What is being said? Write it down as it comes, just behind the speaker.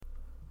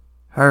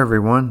Hi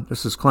everyone,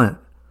 this is Clint.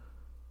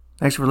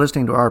 Thanks for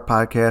listening to our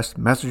podcast,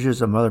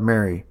 Messages of Mother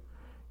Mary.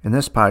 In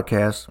this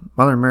podcast,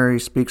 Mother Mary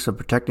speaks of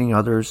protecting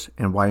others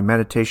and why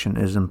meditation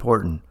is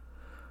important.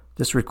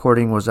 This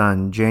recording was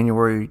on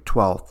January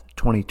 12th,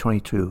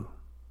 2022.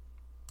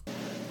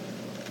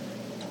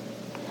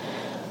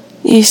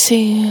 You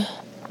see,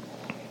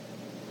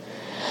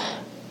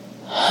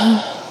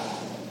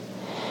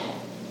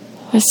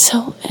 what's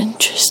so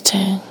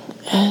interesting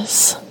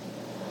is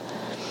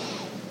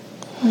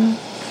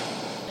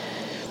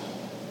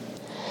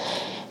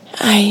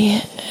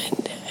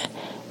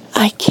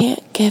I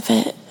can't give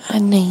it a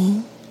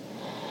name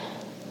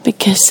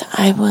because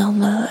I will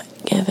not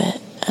give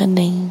it a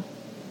name.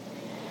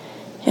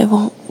 It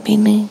won't be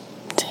named.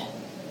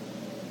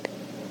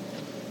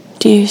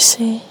 Do you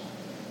see?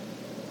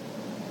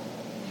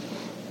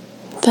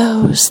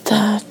 Those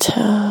that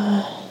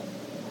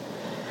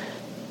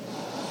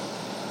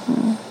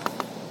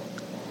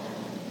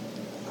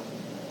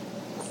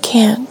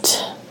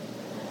can't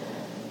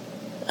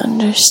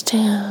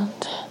understand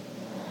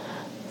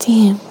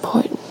the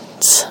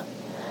importance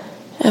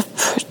of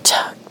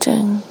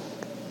protecting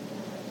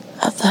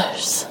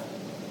others.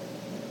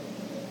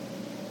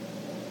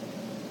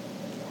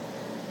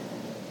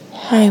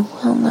 I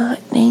will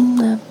not name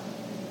them.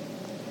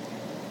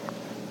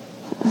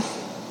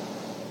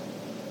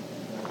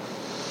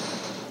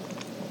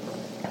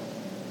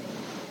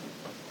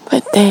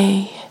 But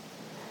they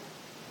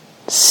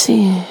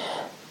see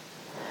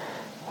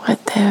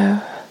what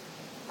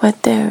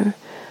their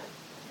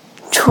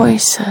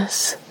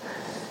choices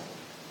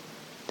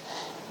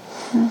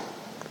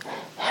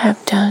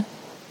have done.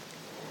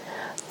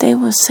 They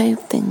will say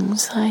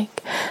things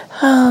like,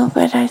 "Oh,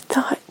 but I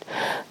thought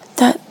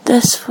that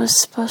this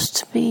was supposed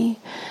to be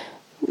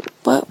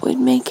what would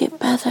make it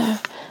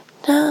better."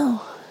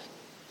 No.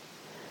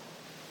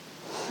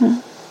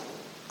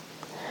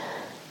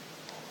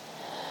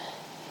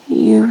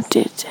 You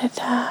did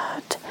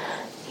that.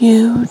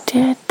 You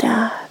did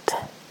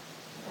that.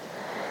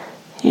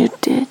 You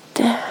did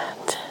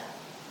that.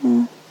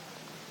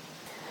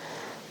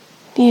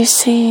 You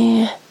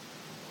see,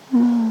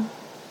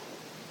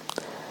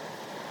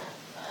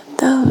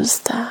 those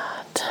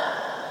that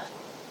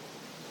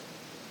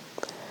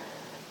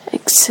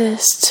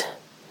exist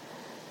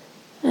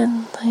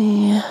in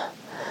the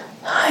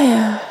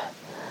higher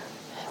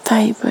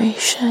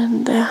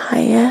vibration, the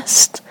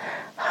highest,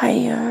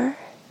 higher,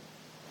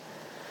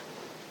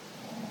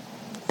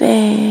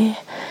 they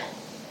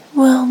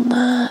will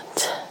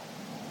not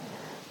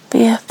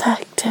be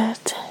affected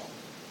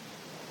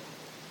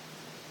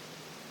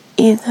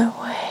either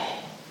way.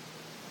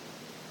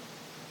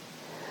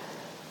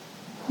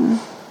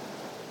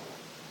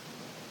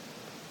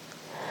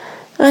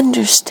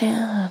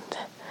 Understand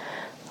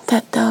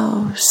that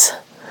those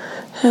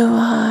who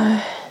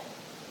are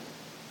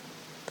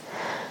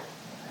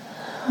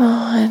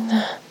on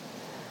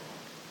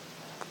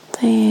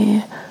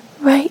the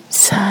right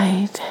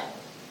side,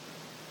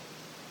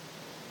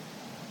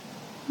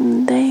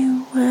 they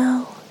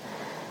will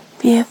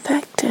be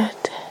affected,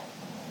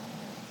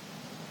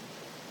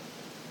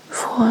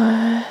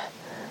 for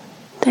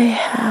they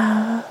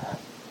have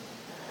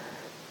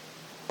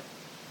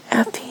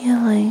a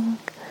feeling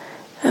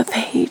of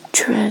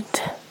hatred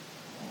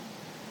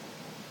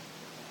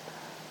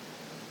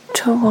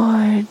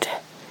toward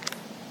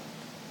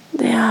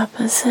the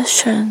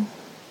opposition.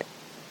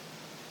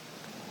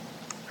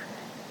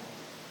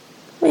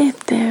 If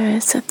there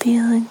is a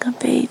feeling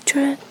of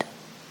hatred,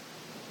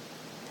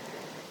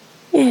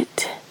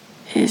 it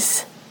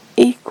is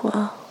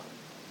equal.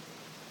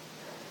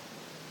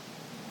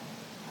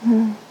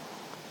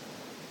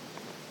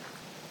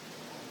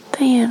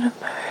 The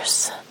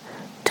universe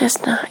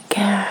does not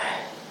care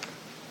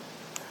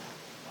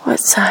what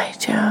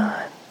side you're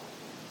on.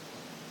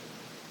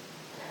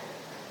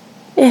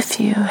 If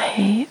you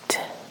hate,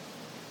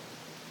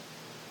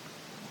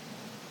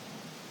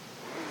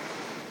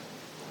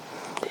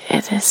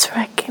 it is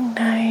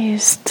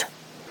recognized.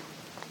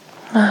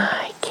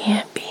 I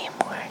can't be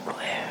more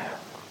clear.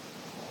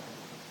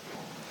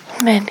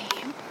 Many,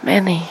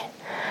 many,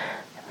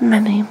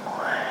 many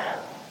more.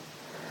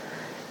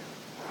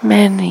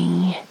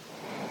 Many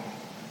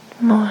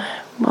more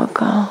will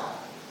go.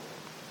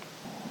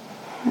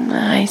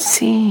 I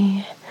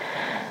see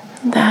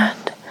that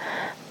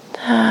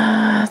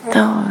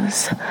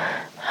those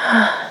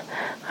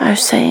are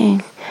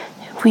saying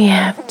we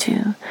have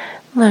to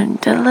learn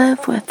to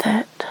live with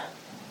it.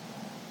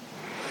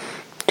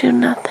 Do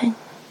nothing.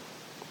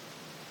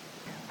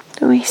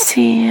 We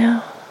see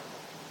you,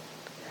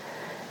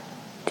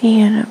 the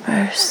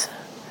universe.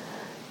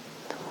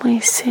 We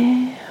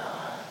see you.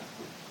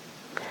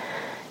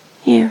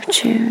 You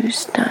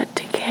choose not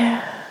to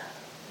care,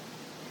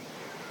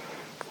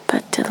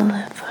 but to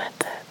live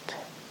with it.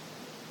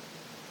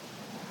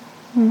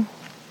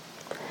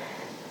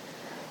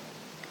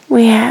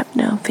 We have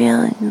no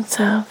feelings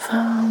of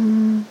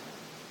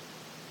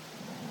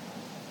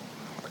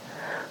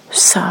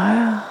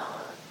sorrow,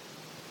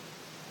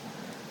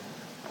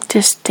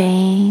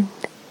 disdain,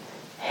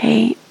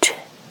 hate,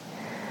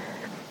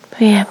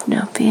 We have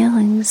no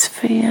feelings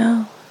for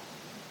you.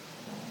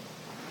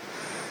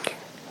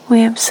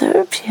 We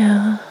observe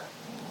you,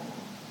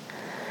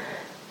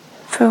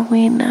 for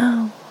we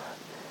know.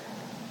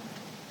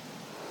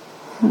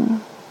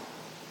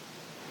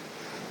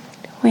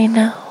 We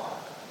know.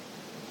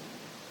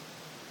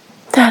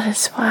 That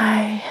is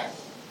why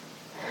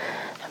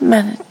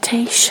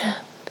meditation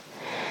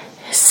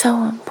is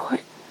so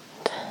important.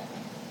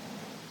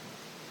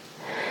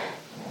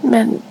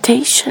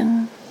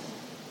 Meditation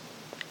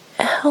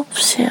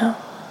helps you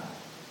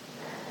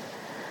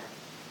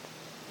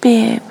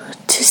be able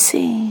to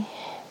see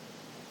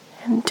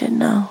and to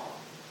know.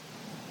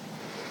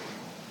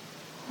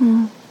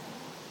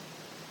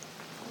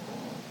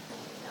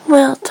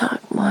 We'll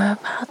talk more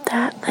about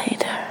that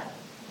later.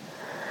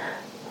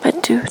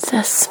 But do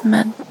this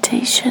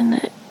meditation,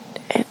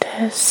 it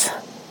is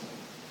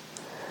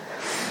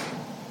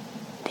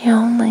the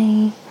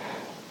only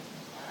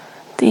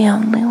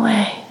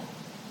way.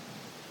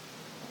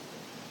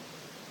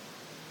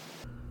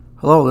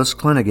 Hello, this is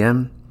Clint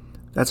again.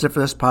 That's it for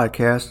this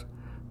podcast.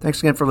 Thanks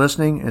again for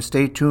listening, and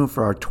stay tuned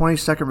for our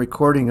 22nd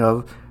recording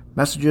of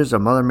Messages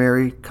of Mother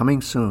Mary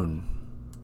coming soon.